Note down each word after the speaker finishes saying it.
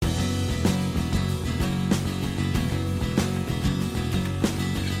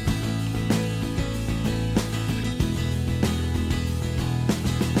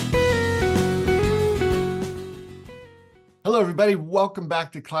everybody. Welcome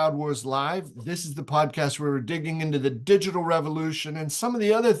back to Cloud Wars Live. This is the podcast where we're digging into the digital revolution and some of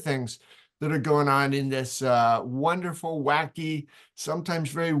the other things that are going on in this wonderful, wacky,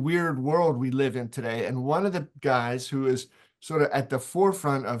 sometimes very weird world we live in today. And one of the guys who is sort of at the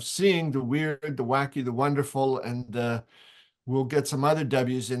forefront of seeing the weird, the wacky, the wonderful, and we'll get some other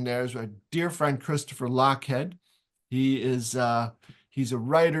W's in there, is our dear friend Christopher Lochhead. He's a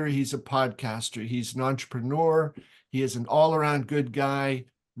writer, he's a podcaster, he's an entrepreneur. He is an all-around good guy,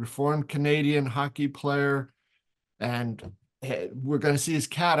 reformed Canadian hockey player, and we're going to see his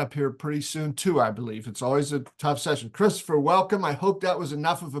cat up here pretty soon too, I believe. It's always a tough session. Christopher, welcome. I hope that was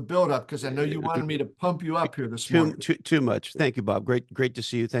enough of a build-up because I know you wanted me to pump you up here this morning. Too much. Thank you, Bob. Great to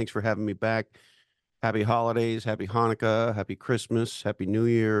see you. Thanks for having me back. Happy holidays, happy Hanukkah, happy Christmas, happy New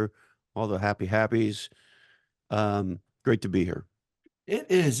Year, all the happies. Great to be here. It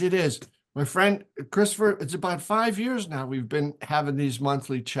is. My friend Christopher, it's about 5 years now we've been having these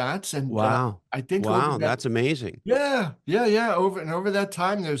monthly chats, and wow, I think that's amazing. Yeah. Over that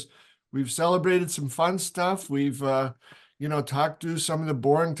time, we've celebrated some fun stuff. We've talked through some of the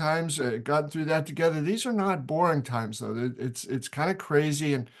boring times, gotten through that together. These are not boring times though. It's kind of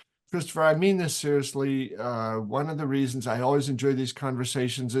crazy. And Christopher, I mean this seriously. One of the reasons I always enjoy these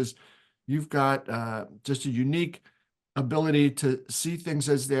conversations is you've got just a unique ability to see things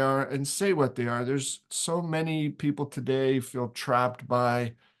as they are and say what they are. There's so many people today feel trapped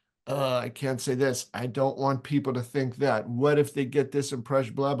by, I can't say this. I don't want people to think that. What if they get this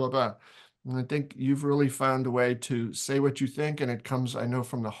impression, blah, blah, blah. And I think you've really found a way to say what you think, and it comes, I know,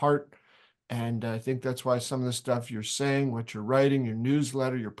 from the heart. And I think that's why some of the stuff you're saying, what you're writing, your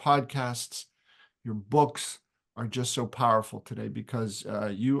newsletter, your podcasts, your books are just so powerful today, because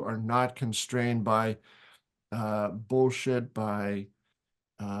you are not constrained by bullshit, by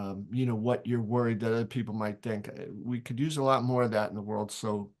what you're worried that other people might think. We could use a lot more of that in the world.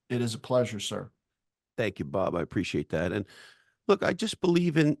 So it is a pleasure, sir. Thank you, Bob. I appreciate that. And look, I just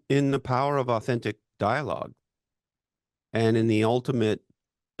believe in the power of authentic dialogue. And in the ultimate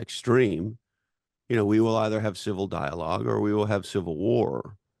extreme, we will either have civil dialogue or we will have civil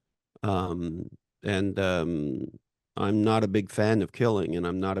war. I'm not a big fan of killing, and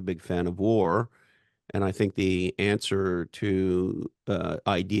I'm not a big fan of war. And I think the answer to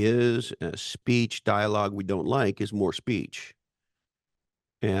ideas, speech, dialogue we don't like is more speech.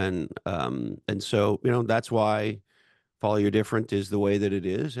 And so, that's why Follow Your Different is the way that it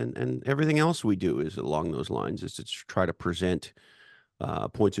is. And everything else we do is along those lines, is to try to present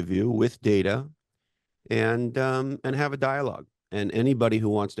points of view with data and have a dialogue. And anybody who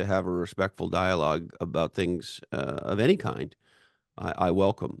wants to have a respectful dialogue about things of any kind, I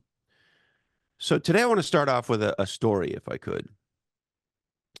welcome. So today I want to start off with a story, if I could.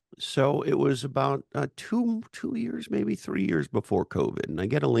 So it was about 2 years, maybe 3 years before COVID, and I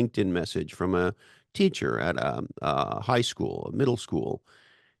get a LinkedIn message from a teacher at a high school, a middle school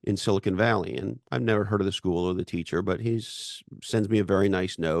in Silicon Valley. And I've never heard of the school or the teacher, but he sends me a very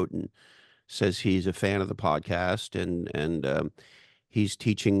nice note and says he's a fan of the podcast, and he's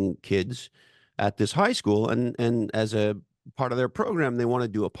teaching kids at this high school. And as a part of their program, they want to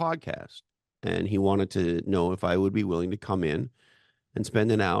do a podcast. And he wanted to know if I would be willing to come in and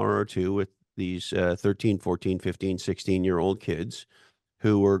spend an hour or two with these 13, 14, 15, 16-year-old kids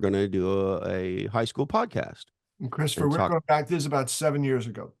who were going to do a high school podcast. And Christopher, we're going back, this is about 7 years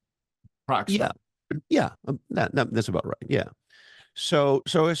ago, approximately. Yeah, that's about right, yeah. So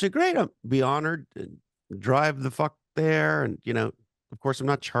I said, great, I'll be honored, drive the fuck there. And, of course, I'm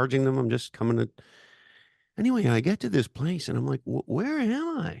not charging them. I'm just coming to... Anyway, I get to this place, and I'm like, where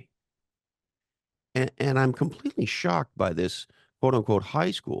am I? And I'm completely shocked by this quote unquote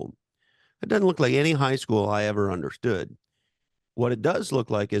high school. It doesn't look like any high school I ever understood. What it does look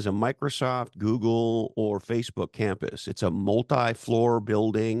like is a Microsoft, Google, or Facebook campus. It's a multi-floor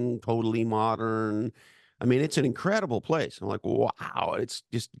building, totally modern. I mean, it's an incredible place. I'm like, wow, it's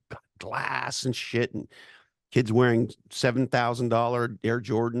just got glass and shit, and kids wearing $7,000 Air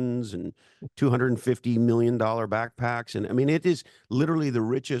Jordans and $250 million backpacks. And I mean, it is literally the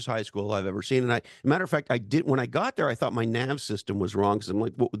richest high school I've ever seen. And matter of fact, when I got there, I thought my nav system was wrong, because I'm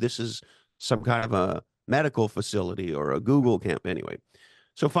like, well, this is some kind of a medical facility or a Google camp. Anyway,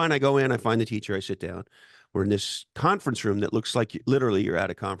 so fine, I go in, I find the teacher, I sit down. We're in this conference room that looks like literally you're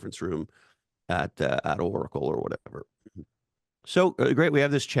at a conference room at Oracle or whatever. So great, we have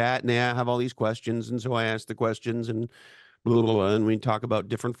this chat, and I have all these questions, and so I ask the questions, and blah, blah, blah, and we talk about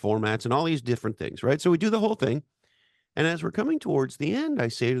different formats and all these different things, right? So we do the whole thing, and as we're coming towards the end, I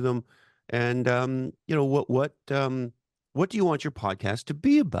say to them, and what do you want your podcast to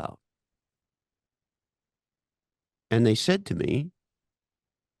be about? And they said to me,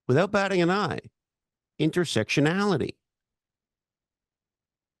 without batting an eye, intersectionality.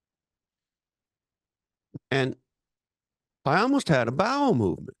 And I almost had a bowel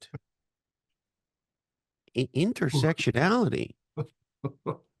movement. Intersectionality.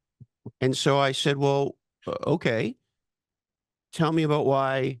 And so I said, well, okay, tell me about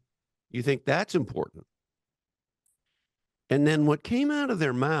why you think that's important. And then what came out of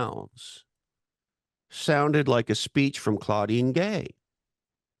their mouths sounded like a speech from Claudine Gay.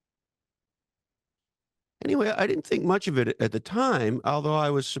 Anyway, I didn't think much of it at the time, although I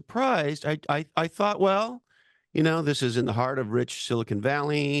was surprised. I thought, well, this is in the heart of rich Silicon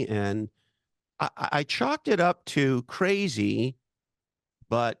Valley, and I chalked it up to crazy,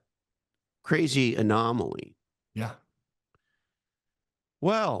 but crazy anomaly. Yeah.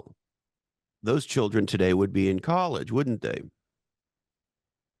 Well, those children today would be in college, wouldn't they?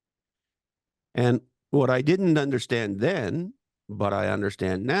 And what I didn't understand then, but I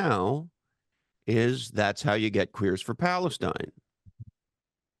understand now, is that's how you get Queers for Palestine.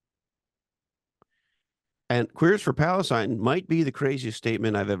 And Queers for Palestine might be the craziest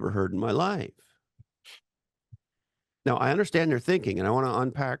statement I've ever heard in my life. Now, I understand their thinking, and I want to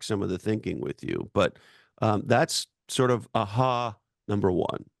unpack some of the thinking with you, but that's sort of aha number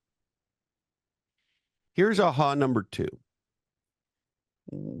one. Here's aha number two.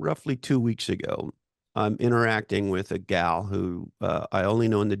 Roughly 2 weeks ago, I'm interacting with a gal who I only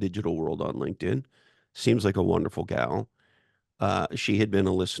know in the digital world on LinkedIn. Seems like a wonderful gal. She had been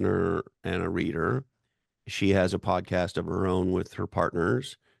a listener and a reader. She has a podcast of her own with her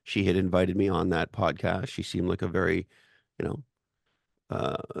partners. She had invited me on that podcast. She seemed like a very,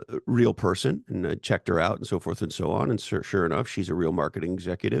 real person, and I checked her out and so forth and so on. And sure enough, she's a real marketing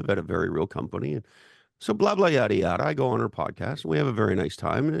executive at a very real company. And so blah, blah, yada, yada. I go on her podcast and we have a very nice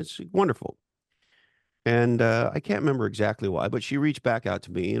time and it's wonderful. And I can't remember exactly why, but she reached back out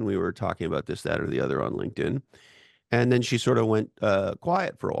to me and we were talking about this, that, or the other on LinkedIn. And then she sort of went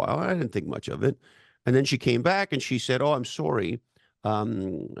quiet for a while. I didn't think much of it. And then she came back and she said, oh, I'm sorry.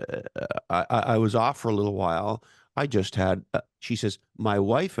 I was off for a little while. I just had, she says, my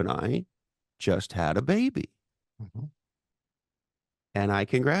wife and I just had a baby. Mm-hmm. And I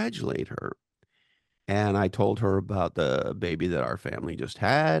congratulate her. And I told her about the baby that our family just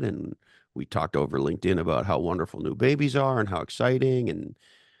had. And we talked over LinkedIn about how wonderful new babies are and how exciting. And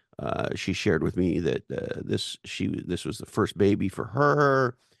she shared with me that this was the first baby for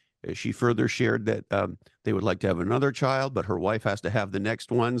her. She further shared that they would like to have another child, but her wife has to have the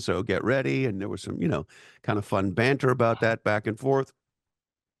next one, so get ready. And there was some, kind of fun banter about that back and forth.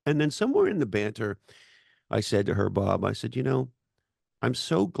 And then somewhere in the banter, I said to her, Bob, I said, I'm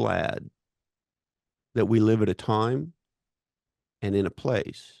so glad that we live at a time and in a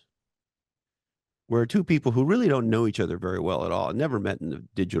place where two people who really don't know each other very well at all, never met in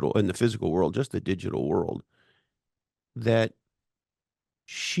the physical world, just the digital world, that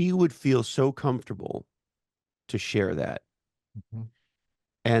she would feel so comfortable to share that. Mm-hmm.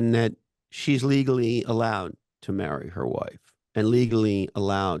 And that she's legally allowed to marry her wife and legally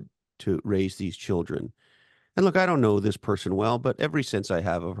allowed to raise these children. And look, I don't know this person well, but every sense I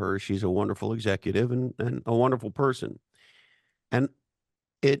have of her, she's a wonderful executive and a wonderful person. And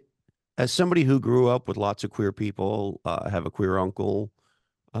as somebody who grew up with lots of queer people, I have a queer uncle.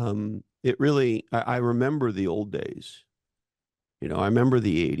 It really, I remember the old days. I remember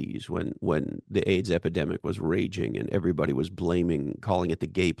the 80s when the AIDS epidemic was raging and everybody was calling it the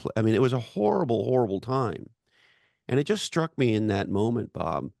gay plague. I mean, it was a horrible, horrible time. And it just struck me in that moment,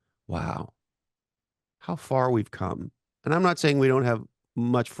 Bob, wow, how far we've come. And I'm not saying we don't have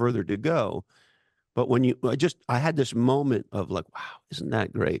much further to go, but I had this moment of like, wow, isn't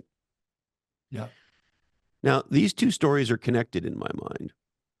that great? Yeah. Now, these two stories are connected in my mind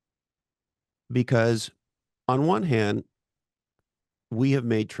because on one hand, we have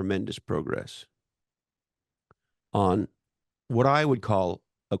made tremendous progress on what I would call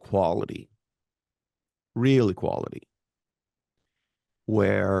equality, real equality,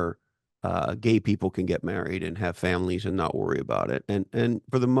 where gay people can get married and have families and not worry about it. And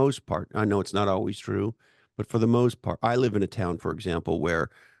for the most part, I know it's not always true, but for the most part, I live in a town, for example, where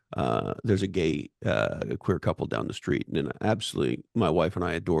there's a gay queer couple down the street, and absolutely, my wife and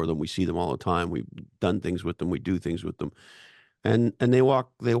I adore them. We see them all the time. We've done things with them. We do things with them. And they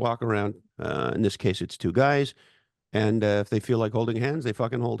walk around. In this case, it's two guys, and if they feel like holding hands, they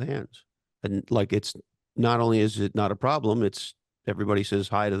fucking hold hands. And like, it's not only is it not a problem, it's everybody says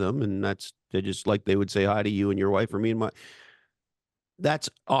hi to them, and they're just like they would say hi to you and your wife or me and my. That's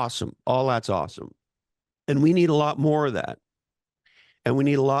awesome. All that's awesome, and we need a lot more of that. And we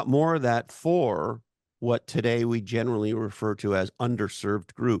need a lot more of that for what today we generally refer to as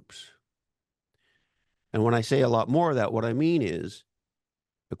underserved groups. And when I say a lot more of that, what I mean is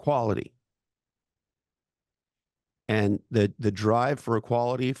equality. And the drive for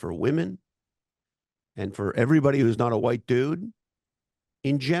equality for women and for everybody who's not a white dude,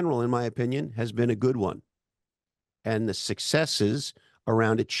 in general, in my opinion, has been a good one. And the successes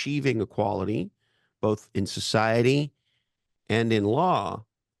around achieving equality, both in society and in law,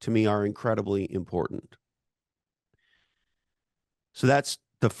 to me are incredibly important. So that's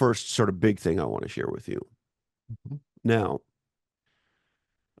the first sort of big thing I want to share with you. Mhm. Now,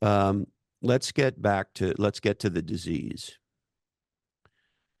 let's get to the disease.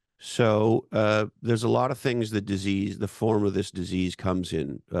 So there's a lot of things the form of this disease comes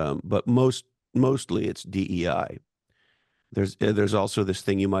in, but mostly it's DEI. There's also this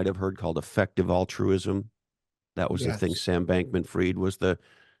thing you might have heard called effective altruism. That was the thing Yes. Sam Bankman-Fried was the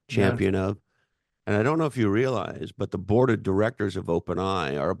Yes. champion of. And I don't know if you realize, but the board of directors of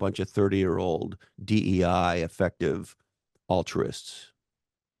OpenAI are a bunch of 30-year-old DEI effective altruists.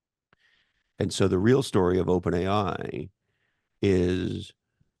 And so the real story of OpenAI is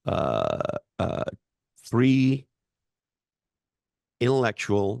three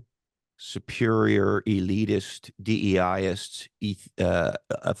intellectual, superior, elitist, DEIists,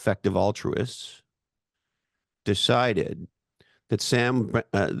 effective altruists decided that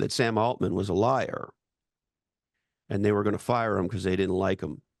Sam Altman was a liar, and they were going to fire him because they didn't like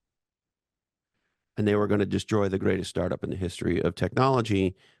him, and they were going to destroy the greatest startup in the history of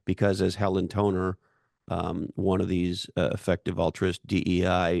technology because, as Helen Toner, one of these effective altruist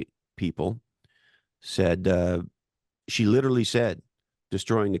DEI people, said, she literally said,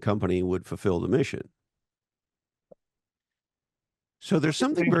 destroying the company would fulfill the mission. So there's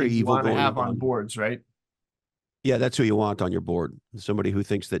something very You evil want to going have on on. boards, right? Yeah, that's who you want on your board. Somebody who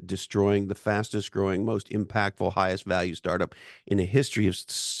thinks that destroying the fastest growing, most impactful, highest value startup in the history of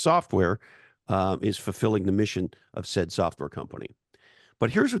software is fulfilling the mission of said software company. But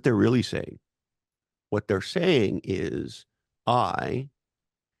here's what they're really saying. What they're saying is, I,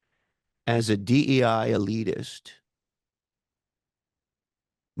 as a DEI elitist,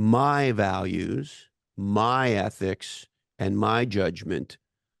 my values, my ethics, and my judgment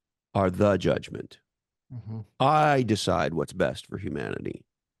are the judgment. Mm-hmm. I decide what's best for humanity.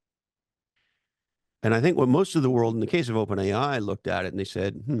 And I think what most of the world, in the case of OpenAI, looked at it and they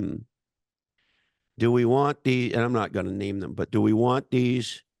said, do we want these, and I'm not going to name them, but do we want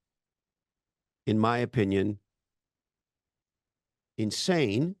these, in my opinion,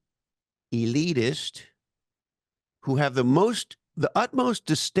 insane, elitist, who have the utmost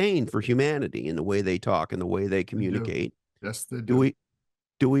disdain for humanity in the way they talk and the way they communicate? Yes, they Do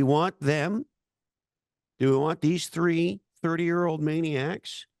do. we want them? Do we want these 30-year-old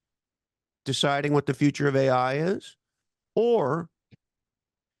maniacs deciding what the future of AI is? Or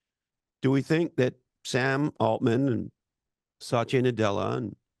do we think that Sam Altman and Satya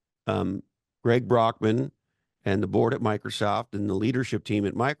Nadella and Greg Brockman and the board at Microsoft and the leadership team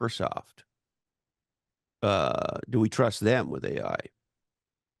at Microsoft, do we trust them with AI?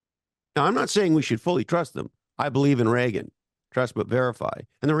 Now, I'm not saying we should fully trust them. I believe in Reagan, trust but verify.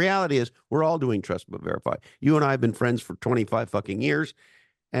 And the reality is we're all doing trust but verify. You and I have been friends for 25 fucking years.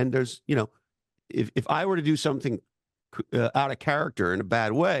 And there's, if I were to do something out of character in a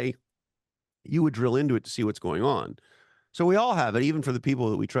bad way, you would drill into it to see what's going on. So we all have it, even for the people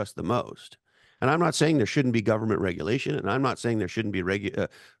that we trust the most. And I'm not saying there shouldn't be government regulation, and I'm not saying there shouldn't be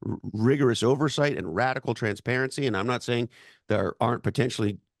rigorous oversight and radical transparency, and I'm not saying there aren't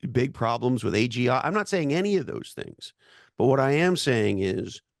potentially big problems with AGI. I'm not saying any of those things. But what I am saying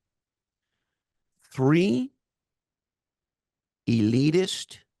is 3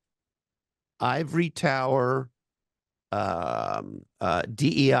 elitist, ivory tower DEIists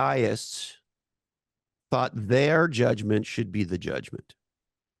thought their judgment should be the judgment.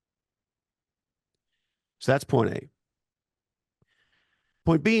 So that's point A.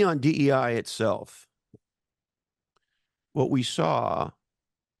 Point B on DEI itself. What we saw,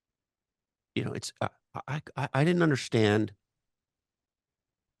 it's I didn't understand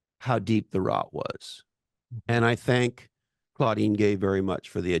how deep the rot was. And I thank Claudine Gay very much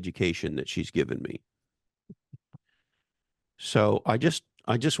for the education that she's given me. So I just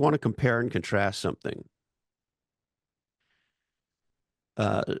want to compare and contrast something.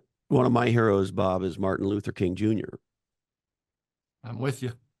 One of my heroes, Bob, is Martin Luther King Jr. I'm with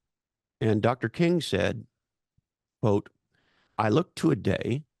you. And Dr. King said, quote, I look to a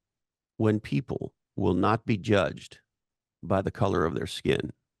day when people will not be judged by the color of their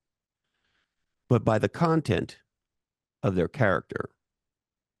skin, but by the content of their character,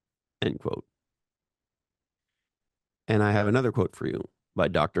 end quote. And I have another quote for you by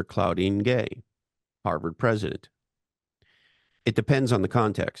Dr. Claudine Gay, Harvard president. It depends on the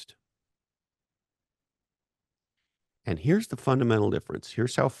context. And here's the fundamental difference.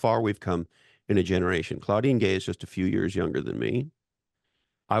 Here's how far we've come in a generation. Claudine Gay is just a few years younger than me.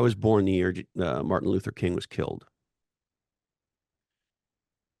 I was born the year Martin Luther King was killed.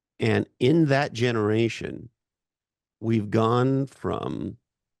 And in that generation, we've gone from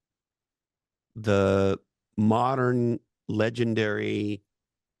the modern, legendary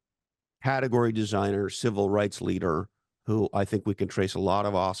category designer, civil rights leader, who I think we can trace a lot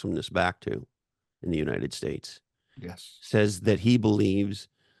of awesomeness back to in the United States. Yes. Says that he believes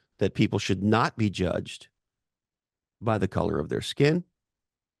that people should not be judged by the color of their skin,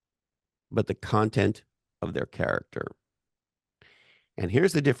 but the content of their character. And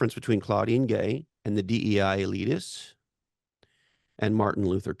here's the difference between Claudine Gay and the DEI elitists and Martin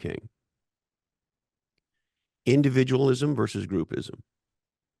Luther King. Individualism versus groupism.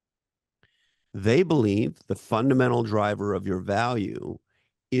 They believe the fundamental driver of your value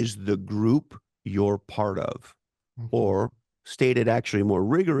is the group you're part of, or stated actually more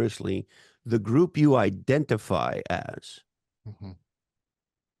rigorously, the group you identify as. And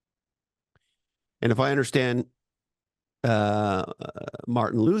if I understand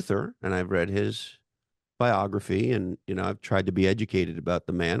Martin Luther, and I've read his biography, and I've tried to be educated about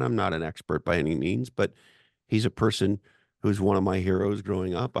the man. I'm not an expert by any means, but he's a person who's one of my heroes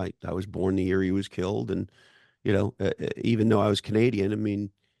growing up. I was born the year he was killed, and even though I was Canadian, I mean,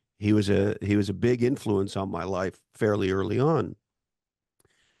 he was a big influence on my life fairly early on.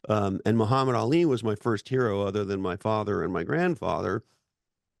 And Muhammad Ali was my first hero, other than my father and my grandfather.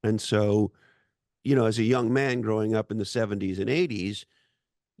 And so, as a young man growing up in the 70s and 80s,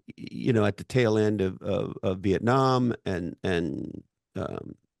 at the tail end of Vietnam and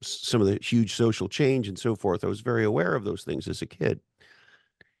some of the huge social change and so forth, I was very aware of those things as a kid.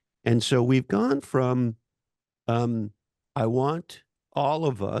 And so we've gone from, I want all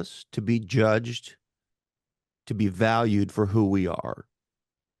of us to be judged, to be valued for who we are.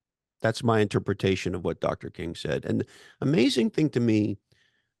 That's my interpretation of what Dr. King said. And the amazing thing to me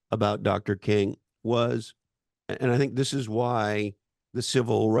about Dr. King was, and I think this is why the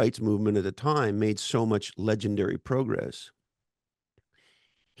civil rights movement at the time made so much legendary progress.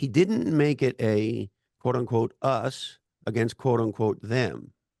 He didn't make it a quote unquote us against quote unquote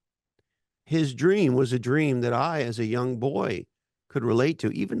them. His dream was a dream that I, as a young boy, could relate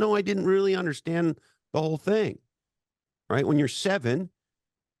to, even though I didn't really understand the whole thing, right? When you're 7,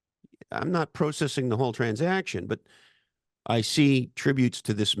 I'm not processing the whole transaction, but I see tributes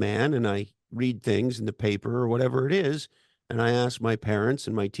to this man, and I read things in the paper or whatever it is, and I ask my parents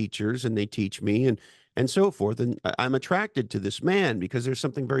and my teachers, and they teach me, and so forth. And I'm attracted to this man because there's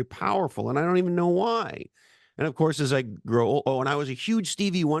something very powerful, and I don't even know why. And of course, as I grow, and I was a huge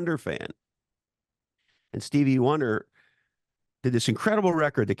Stevie Wonder fan. And Stevie Wonder did this incredible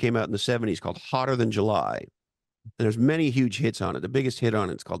record that came out in the 70s called Hotter Than July. And there's many huge hits on it. The biggest hit on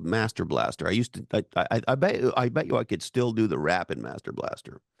it is called Master Blaster. I bet you I could still do the rap in Master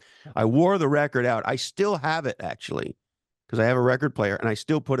Blaster. I wore the record out. I still have it, actually, because I have a record player, and I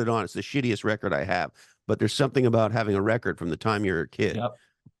still put it on. It's the shittiest record I have. But there's something about having a record from the time you're a kid. Yep.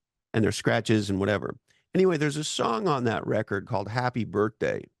 And there's scratches and whatever. Anyway, there's a song on that record called Happy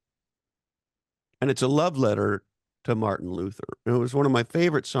Birthday. And it's a love letter to Martin Luther. And it was one of my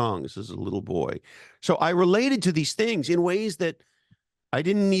favorite songs as a little boy. So I related to these things in ways that I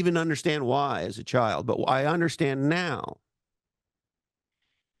didn't even understand why as a child, but I understand now.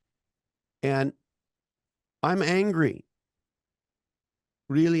 And I'm angry,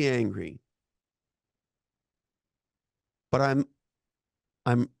 really angry. But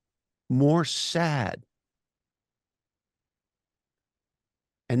I'm more sad.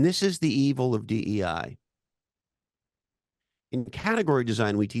 And this is the evil of DEI. In category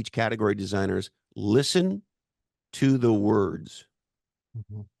design, we teach category designers, listen to the words.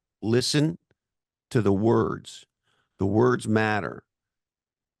 Mm-hmm. Listen to the words. The words matter.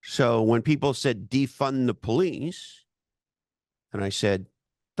 So when people said defund the police, and I said,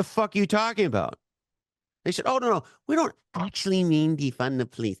 the fuck are you talking about? They said, oh, no, we don't actually mean defund the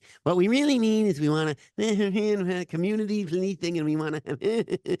police. What we really mean is we want to community policing, and we want to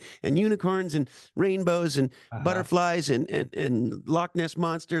have and unicorns and rainbows and butterflies and Loch Ness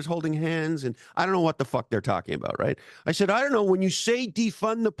monsters holding hands. And I don't know what the fuck they're talking about, right? I said, I don't know. When you say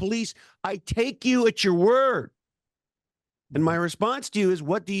defund the police, I take you at your word. And my response to you is,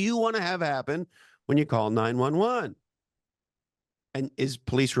 what do you want to have happen when you call 911? And is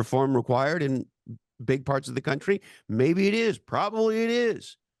police reform required in big parts of the country? Maybe it is. Probably it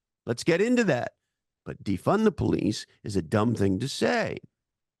is. Let's get into that. But defund the police is a dumb thing to say.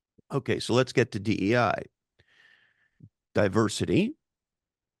 Okay, so let's get to DEI. Diversity,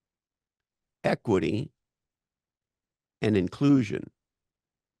 equity, and inclusion.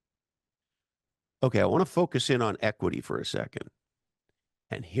 Okay, I want to focus in on equity for a second.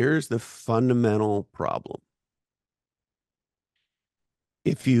 And here's the fundamental problem.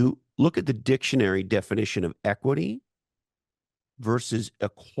 If you look at the dictionary definition of equity versus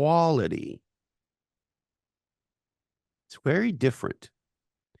equality, it's very different.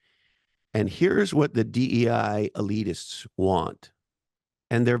 And here's what the DEI elitists want.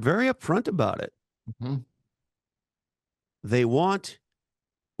 And they're very upfront about it. Mm-hmm. They want,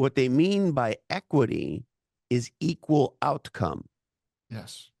 what they mean by equity is equal outcome.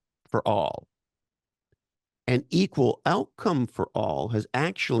 Yes. For all. And equal outcome for all has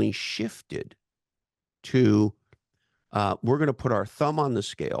actually shifted to, we're going to put our thumb on the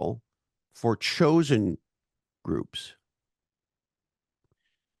scale for chosen groups.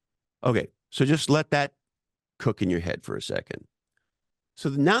 Okay, so just let that cook in your head for a second. So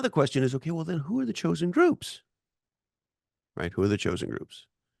now the question is, okay, well then who are the chosen groups? Right, who are the chosen groups?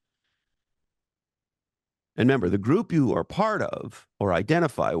 And remember, the group you are part of or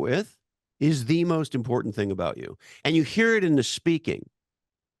identify with is the most important thing about you. And you hear it in the speaking.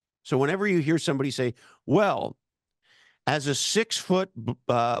 So whenever you hear somebody say, well, as a 6-foot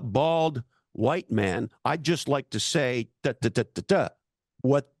bald white man, I'd just like to say, da, da, da, da, da.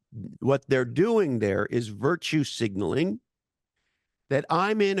 What they're doing there is virtue signaling that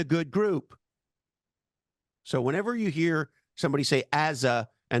I'm in a good group. So whenever you hear somebody say as a,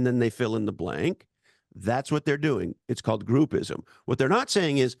 and then they fill in the blank, that's what they're doing. It's called groupism. What they're not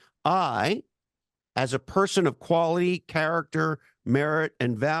saying is, I, as a person of quality, character, merit,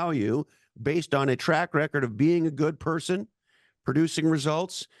 and value, based on a track record of being a good person, producing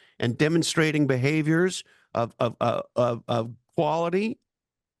results, and demonstrating behaviors of quality,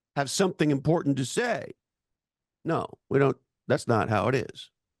 have something important to say. No, we don't. That's not how it is.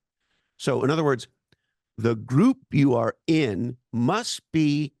 So in other words, the group you are in must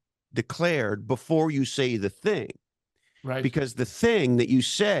be declared before you say the thing. Right. Because the thing that you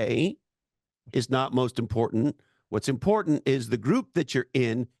say is not most important. What's important is the group that you're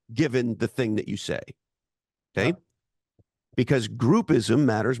in, given the thing that you say. Okay? Yeah. Because groupism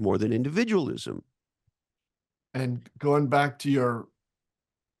matters more than individualism. And going back to your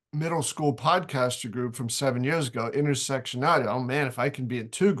middle school podcaster group from 7 years ago, intersectionality. Oh man, if I can be in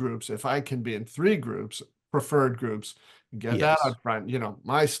 2 groups, if I can be in 3 groups, preferred groups, get that out front,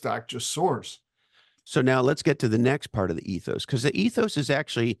 my stock just soars. So now let's get to the next part of the ethos, because the ethos is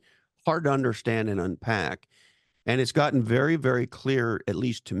actually hard to understand and unpack. And it's gotten very, very clear, at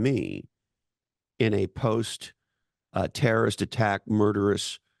least to me, in a post-terrorist attack,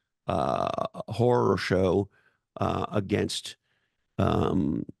 murderous horror show against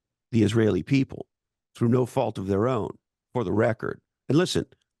the Israeli people through no fault of their own, for the record. And listen,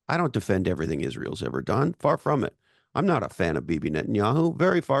 I don't defend everything Israel's ever done. Far from it. I'm not a fan of Bibi Netanyahu.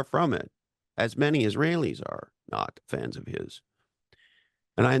 Very far from it. As many Israelis are not fans of his.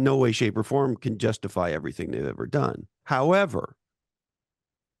 And I in no way, shape, or form can justify everything they've ever done. However,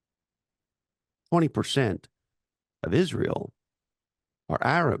 20% of Israel are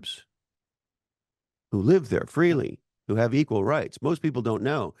Arabs who live there freely, who have equal rights. Most people don't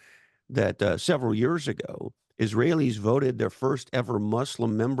know that several years ago, Israelis voted their first ever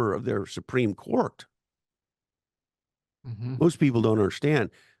Muslim member of their Supreme Court. Mm-hmm. Most people don't understand.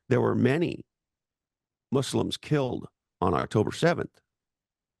 There were many Muslims killed on October 7th.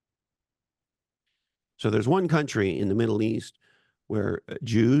 So there's one country in the Middle East where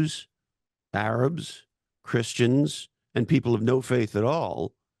Jews, Arabs, Christians, and people of no faith at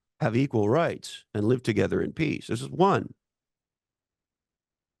all have equal rights and live together in peace. This is one.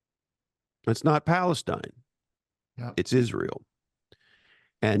 It's not Palestine. Yep. It's Israel.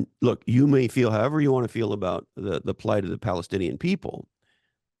 And look, you may feel however you want to feel about the plight of the Palestinian people.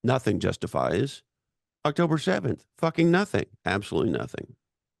 Nothing justifies October 7th. Fucking nothing. Absolutely nothing.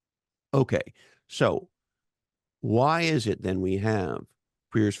 Okay, so why is it then we have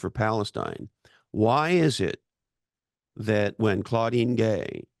Prayers for Palestine? Why is it that when Claudine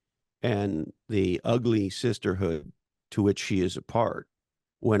Gay and the ugly sisterhood to which she is a part,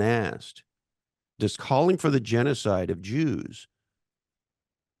 when asked, does calling for the genocide of Jews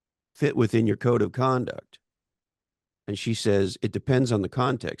fit within your code of conduct? And she says, it depends on the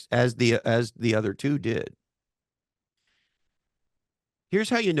context, as the other two did. Here's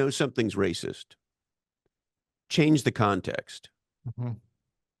how you know something's racist. Change the context. Mm-hmm.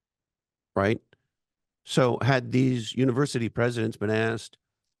 Right? So had these university presidents been asked,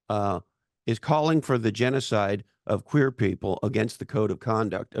 is calling for the genocide of queer people against the code of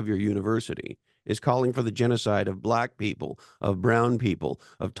conduct of your university, is calling for the genocide of black people, of brown people,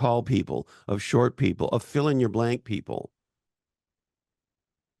 of tall people, of short people, of fill in your blank people?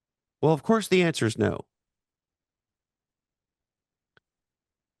 Well, of course, the answer is no.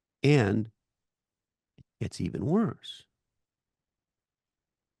 And it's even worse.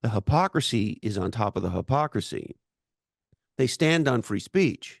 The hypocrisy is on top of the hypocrisy. They stand on free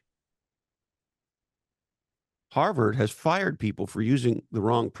speech. Harvard has fired people for using the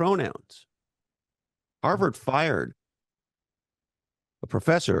wrong pronouns. Harvard fired a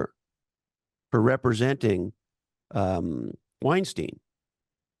professor for representing Weinstein.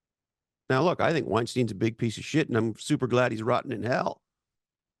 Now, look, I think Weinstein's a big piece of shit, and I'm super glad he's rotten in hell.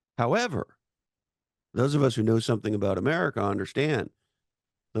 However, those of us who know something about America understand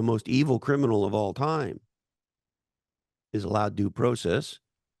the most evil criminal of all time is allowed due process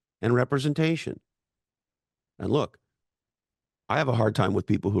and representation. And look, I have a hard time with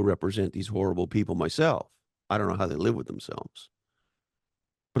people who represent these horrible people myself. I don't know how they live with themselves.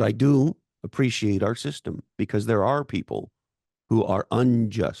 But I do appreciate our system because there are people who are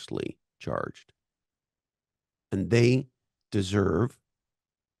unjustly charged. And they deserve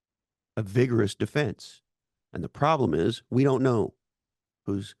a vigorous defense. And the problem is we don't know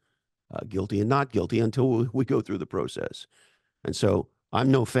who's guilty and not guilty until we go through the process. And so I'm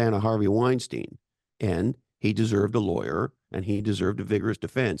no fan of Harvey Weinstein. And he deserved a lawyer and he deserved a vigorous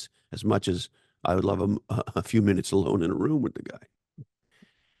defense as much as I would love a few minutes alone in a room with the guy.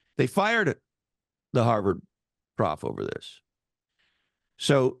 They fired the Harvard prof over this.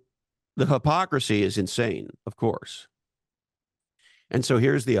 So the hypocrisy is insane, of course. And so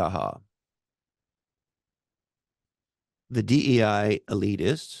here's the aha. The DEI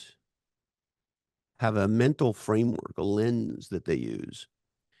elitists have a mental framework, a lens that they use.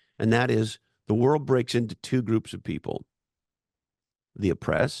 And that is the world breaks into two groups of people, the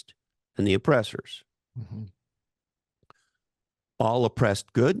oppressed and the oppressors. Mm-hmm. All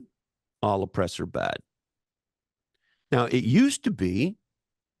oppressed good, all oppressor bad. Now, it used to be,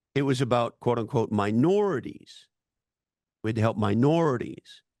 it was about quote unquote minorities. We had to help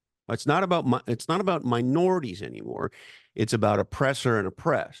minorities. It's not about minorities anymore. It's about oppressor and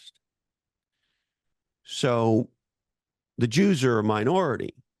oppressed. So the Jews are a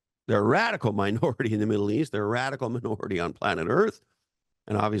minority. They're a radical minority in the Middle East. They're a radical minority on planet Earth.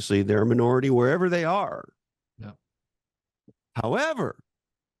 And obviously they're a minority wherever they are. Yeah. However,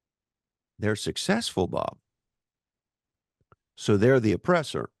 they're successful, Bob. So they're the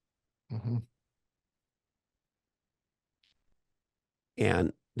oppressor. Mm-hmm.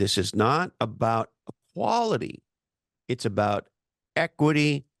 And this is not about equality. It's about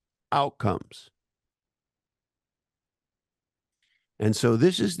equity outcomes. And so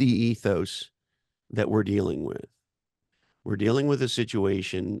this is the ethos that we're dealing with. We're dealing with a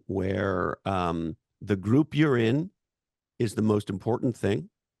situation where the group you're in is the most important thing.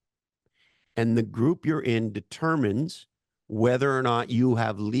 And the group you're in determines whether or not you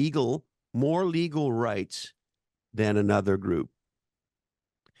have more legal rights than another group.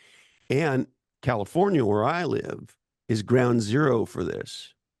 And California, where I live, is ground zero for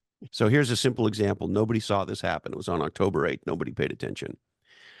this. So here's a simple example. Nobody saw this happen. It was on October 8th. Nobody paid attention.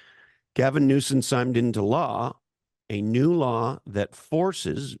 Gavin Newsom signed into law a new law that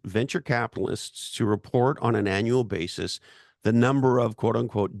forces venture capitalists to report on an annual basis the number of quote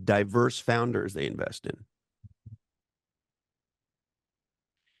unquote diverse founders they invest in.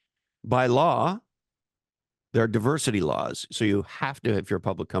 By law, there are diversity laws. So you have to, if you're a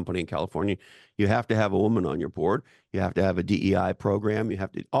public company in California, you have to have a woman on your board. You have to have a DEI program. You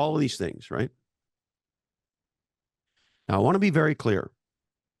have to, all of these things, right? Now, I want to be very clear.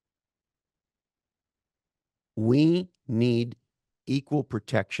 We need equal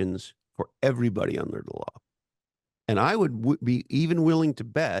protections for everybody under the law. And I would be even willing to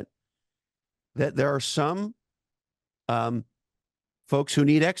bet that there are some folks who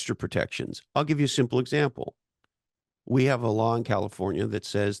need extra protections. I'll give you a simple example. We have a law in California that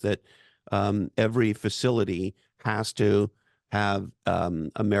says that every facility has to have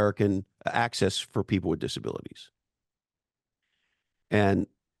American access for people with disabilities. And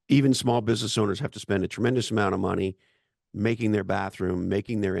even small business owners have to spend a tremendous amount of money making their bathroom,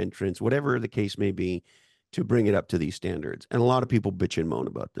 making their entrance, whatever the case may be, to bring it up to these standards. And a lot of people bitch and moan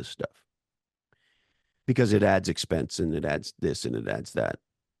about this stuff because it adds expense and it adds this and it adds that.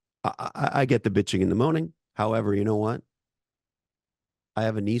 I get the bitching and the moaning. However, you know what? I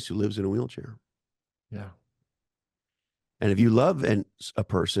have a niece who lives in a wheelchair. Yeah. And if you love a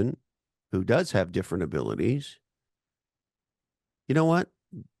person who does have different abilities, you know what?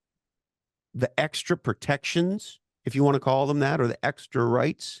 the extra protections, if you want to call them that, or the extra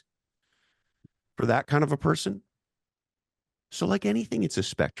rights for that kind of a person. So like anything, it's a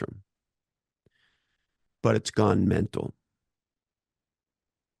spectrum, but it's gone mental.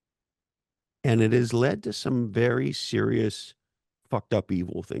 And it has led to some very serious, fucked up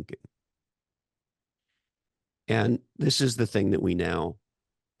evil thinking. And this is the thing that we now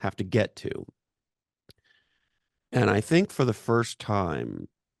have to get to. And I think for the first time,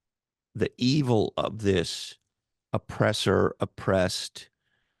 the evil of this oppressor, oppressed,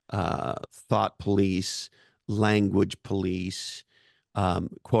 thought police, language police,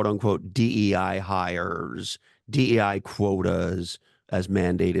 quote unquote DEI hires, DEI quotas as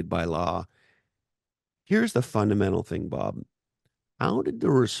mandated by law. Here's the fundamental thing, Bob. How did the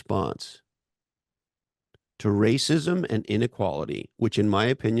response to racism and inequality, which in my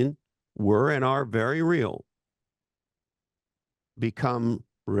opinion were and are very real, become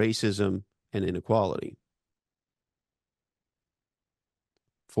racism and inequality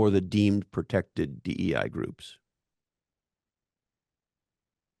for the deemed protected DEI groups?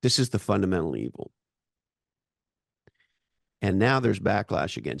 This is the fundamental evil. And now there's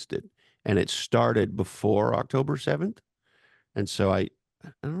backlash against it. And it started before October 7th. And so I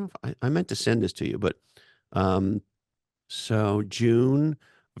don't know if I meant to send this to you, but so June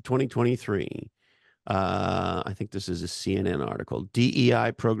of 2023, I think this is a CNN article.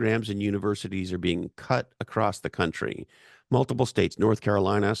 DEI programs in universities are being cut across the country. Multiple states, North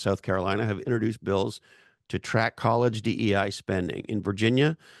Carolina, South Carolina, have introduced bills to track college DEI spending. In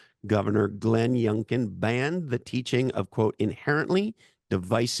Virginia, Governor Glenn Youngkin banned the teaching of, quote, inherently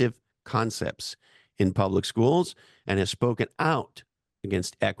divisive concepts in public schools and has spoken out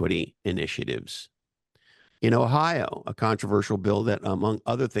against equity initiatives. In Ohio, a controversial bill that, among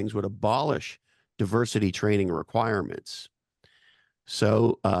other things, would abolish diversity training requirements.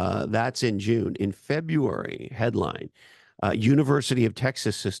 So that's in June. In February, headline, University of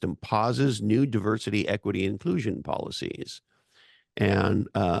Texas system pauses new diversity, equity, inclusion policies. And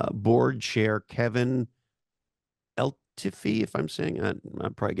board chair Kevin Eltifi, if I'm saying,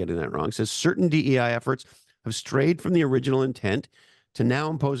 I'm probably getting that wrong, says certain DEI efforts have strayed from the original intent to now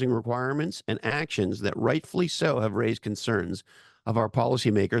imposing requirements and actions that rightfully so have raised concerns of our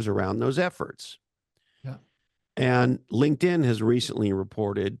policymakers around those efforts. Yeah. And LinkedIn has recently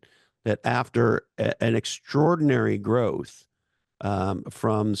reported that after an extraordinary growth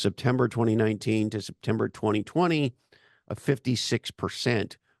from September 2019 to September 2020 of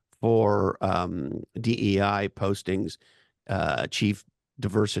 56% for DEI postings, chief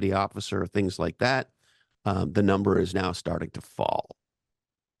diversity officer, things like that, the number is now starting to fall.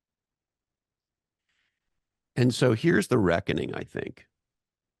 And so here's the reckoning, I think.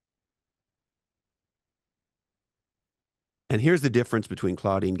 And here's the difference between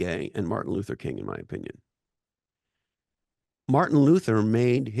Claudine Gay and Martin Luther King, in my opinion. Martin Luther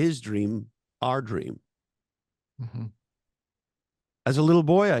made his dream our dream. Mm-hmm. As a little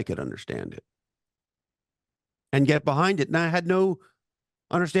boy, I could understand it and get behind it. And I had no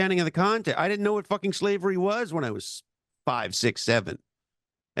understanding of the content. I didn't know what fucking slavery was when I was 5, 6, 7.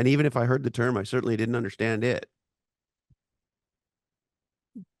 And even if I heard the term, I certainly didn't understand it.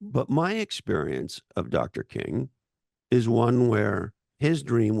 But my experience of Dr. King is one where his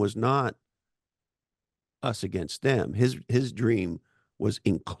dream was not us against them. His dream was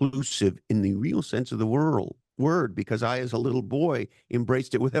inclusive in the real sense of the word, because I, as a little boy,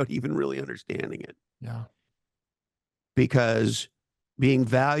 embraced it without even really understanding it. Yeah. Because being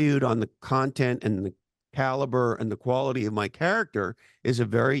valued on the content and the caliber and the quality of my character is a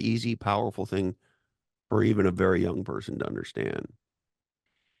very easy, powerful thing for even a very young person to understand.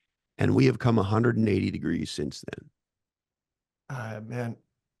 And we have come 180 degrees since then. Man,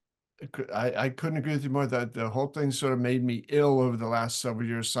 I couldn't agree with you more. That the whole thing sort of made me ill over the last several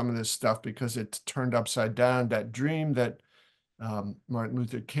years, some of this stuff, because it's turned upside down. That dream that Martin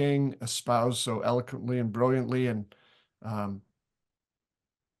Luther King espoused so eloquently and brilliantly, and how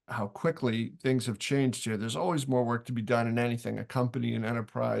quickly things have changed here. There's always more work to be done in anything, a company, an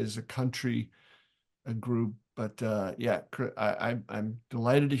enterprise, a country, a group. But yeah, I'm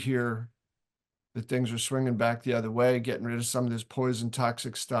delighted to hear that things are swinging back the other way, getting rid of some of this poison,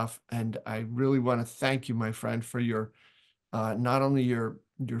 toxic stuff. And I really want to thank you, my friend, for your not only your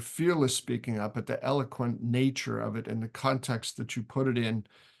fearless speaking up, but the eloquent nature of it and the context that you put it in,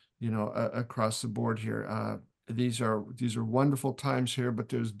 across the board here. These are wonderful times here, but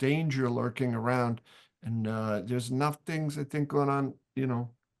there's danger lurking around, and there's enough things I think going on,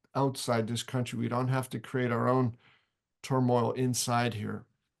 outside this country. We don't have to create our own turmoil inside here.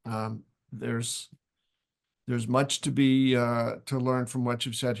 There's there's much to be to learn from what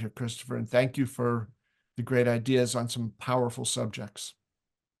you've said here, Christopher, and thank you for the great ideas on some powerful subjects.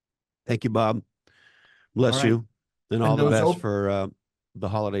 Thank you, Bob. Bless right. you, and all And the those best for the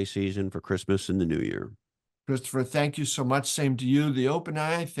holiday season, for Christmas and the New Year. Christopher, thank you so much. Same to you. The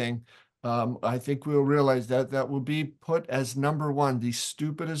OpenAI thing, I think we'll realize that that will be put as number one, the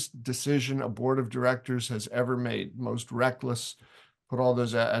stupidest decision a board of directors has ever made. Most reckless. Put all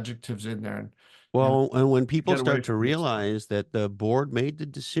those adjectives in there. Well, and when people get away start to from this. realize that the board made the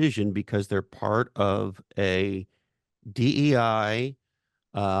decision because they're part of a DEI,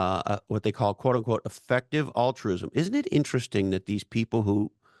 what they call quote unquote effective altruism. Isn't it interesting that these people who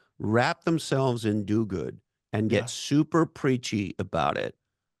wrap themselves in do good and get super preachy about it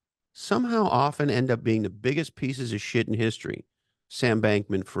somehow often end up being the biggest pieces of shit in history? Sam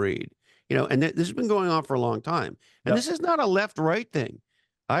Bankman-Fried, and this has been going on for a long time. And this is not a left-right thing.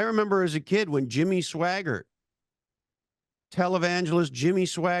 I remember as a kid when Jimmy Swaggart, televangelist Jimmy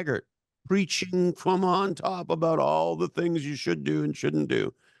Swaggart, preaching from on top about all the things you should do and shouldn't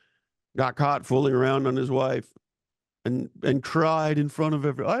do, got caught fooling around on his wife and cried in front of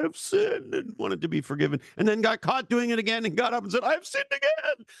everyone, I have sinned, and wanted to be forgiven, and then got caught doing it again and got up and said, I have sinned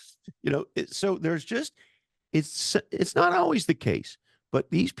again. So there's just, it's not always the case, but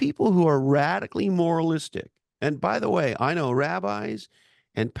these people who are radically moralistic, and by the way, I know rabbis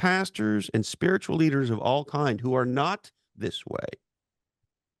and pastors and spiritual leaders of all kind who are not this way.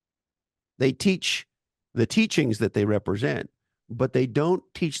 They teach the teachings that they represent, but they don't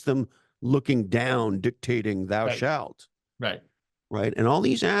teach them looking down, dictating thou shalt. Right. And all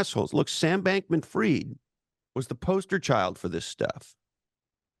these assholes. Look, Sam Bankman-Fried was the poster child for this stuff.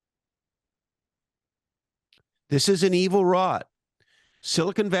 This is an evil rot.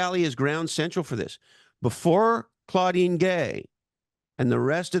 Silicon Valley is ground central for this. Before Claudine Gay and the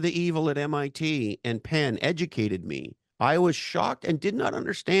rest of the evil at MIT and Penn educated me, I was shocked and did not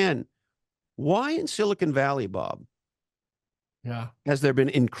understand why in Silicon Valley, Bob, has there been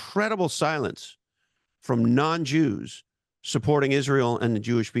incredible silence from non-Jews supporting Israel and the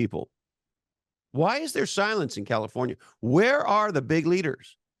Jewish people? Why is there silence in California? Where are the big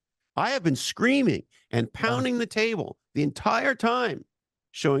leaders? I have been screaming and pounding the table the entire time,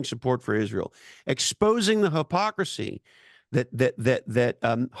 showing support for Israel, exposing the hypocrisy that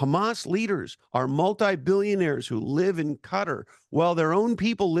Hamas leaders are multi-billionaires who live in Qatar while their own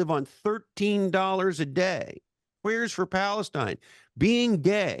people live on $13 a day. Prayers for Palestine. Being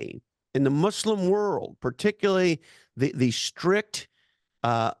gay in the Muslim world, particularly the strict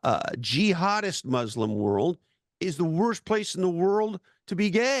jihadist Muslim world, is the worst place in the world to be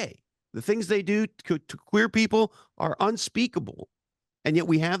gay. The things they do to queer people are unspeakable. And yet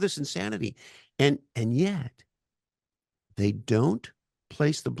we have this insanity. And yet they don't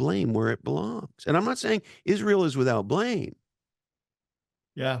place the blame where it belongs. And I'm not saying Israel is without blame.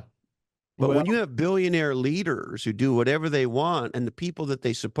 Yeah. But when you have billionaire leaders who do whatever they want and the people that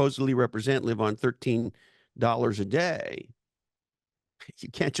they supposedly represent live on $13 a day, you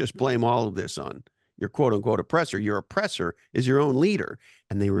can't just blame all of this on your quote unquote oppressor. Your oppressor is your own leader,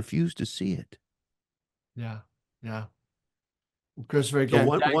 and they refuse to see it. Yeah. Yeah. Well, Christopher, again,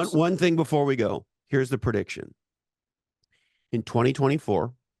 one thing before we go, here's the prediction. In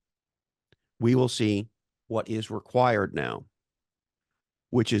 2024, we will see what is required now,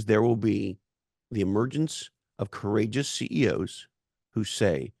 which is there will be the emergence of courageous CEOs who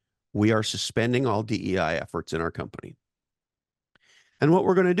say, we are suspending all DEI efforts in our company. And what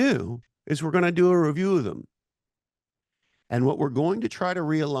we're going to do is we're going to do a review of them. And what we're going to try to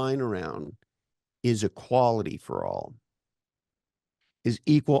realign around is equality for all, is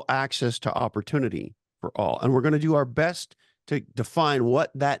equal access to opportunity for all. And we're going to do our best to define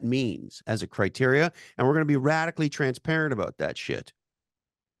what that means as a criteria. And we're going to be radically transparent about that shit.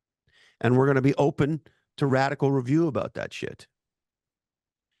 And we're going to be open to radical review about that shit.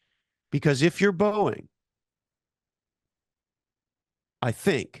 Because if you're Boeing, I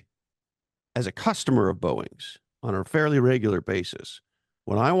think, as a customer of Boeing's on a fairly regular basis,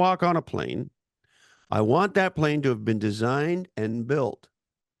 when I walk on a plane, I want that plane to have been designed and built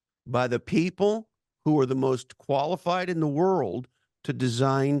by the people who are the most qualified in the world to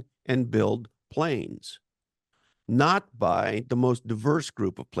design and build planes, not by the most diverse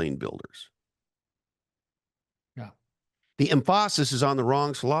group of plane builders. Yeah. The emphasis is on the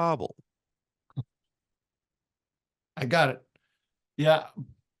wrong syllable. I got it. Yeah.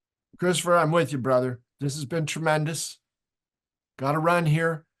 Christopher, I'm with you, brother. This has been tremendous. Got to run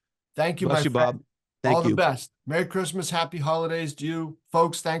here. Thank you, Bless my you, friend. Bob. Thank All you. the best. Merry Christmas. Happy holidays to you.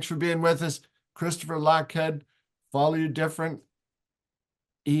 Folks, thanks for being with us. Christopher Lochhead, follow you different.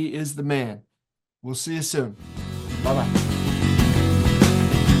 He is the man. We'll see you soon. Bye-bye.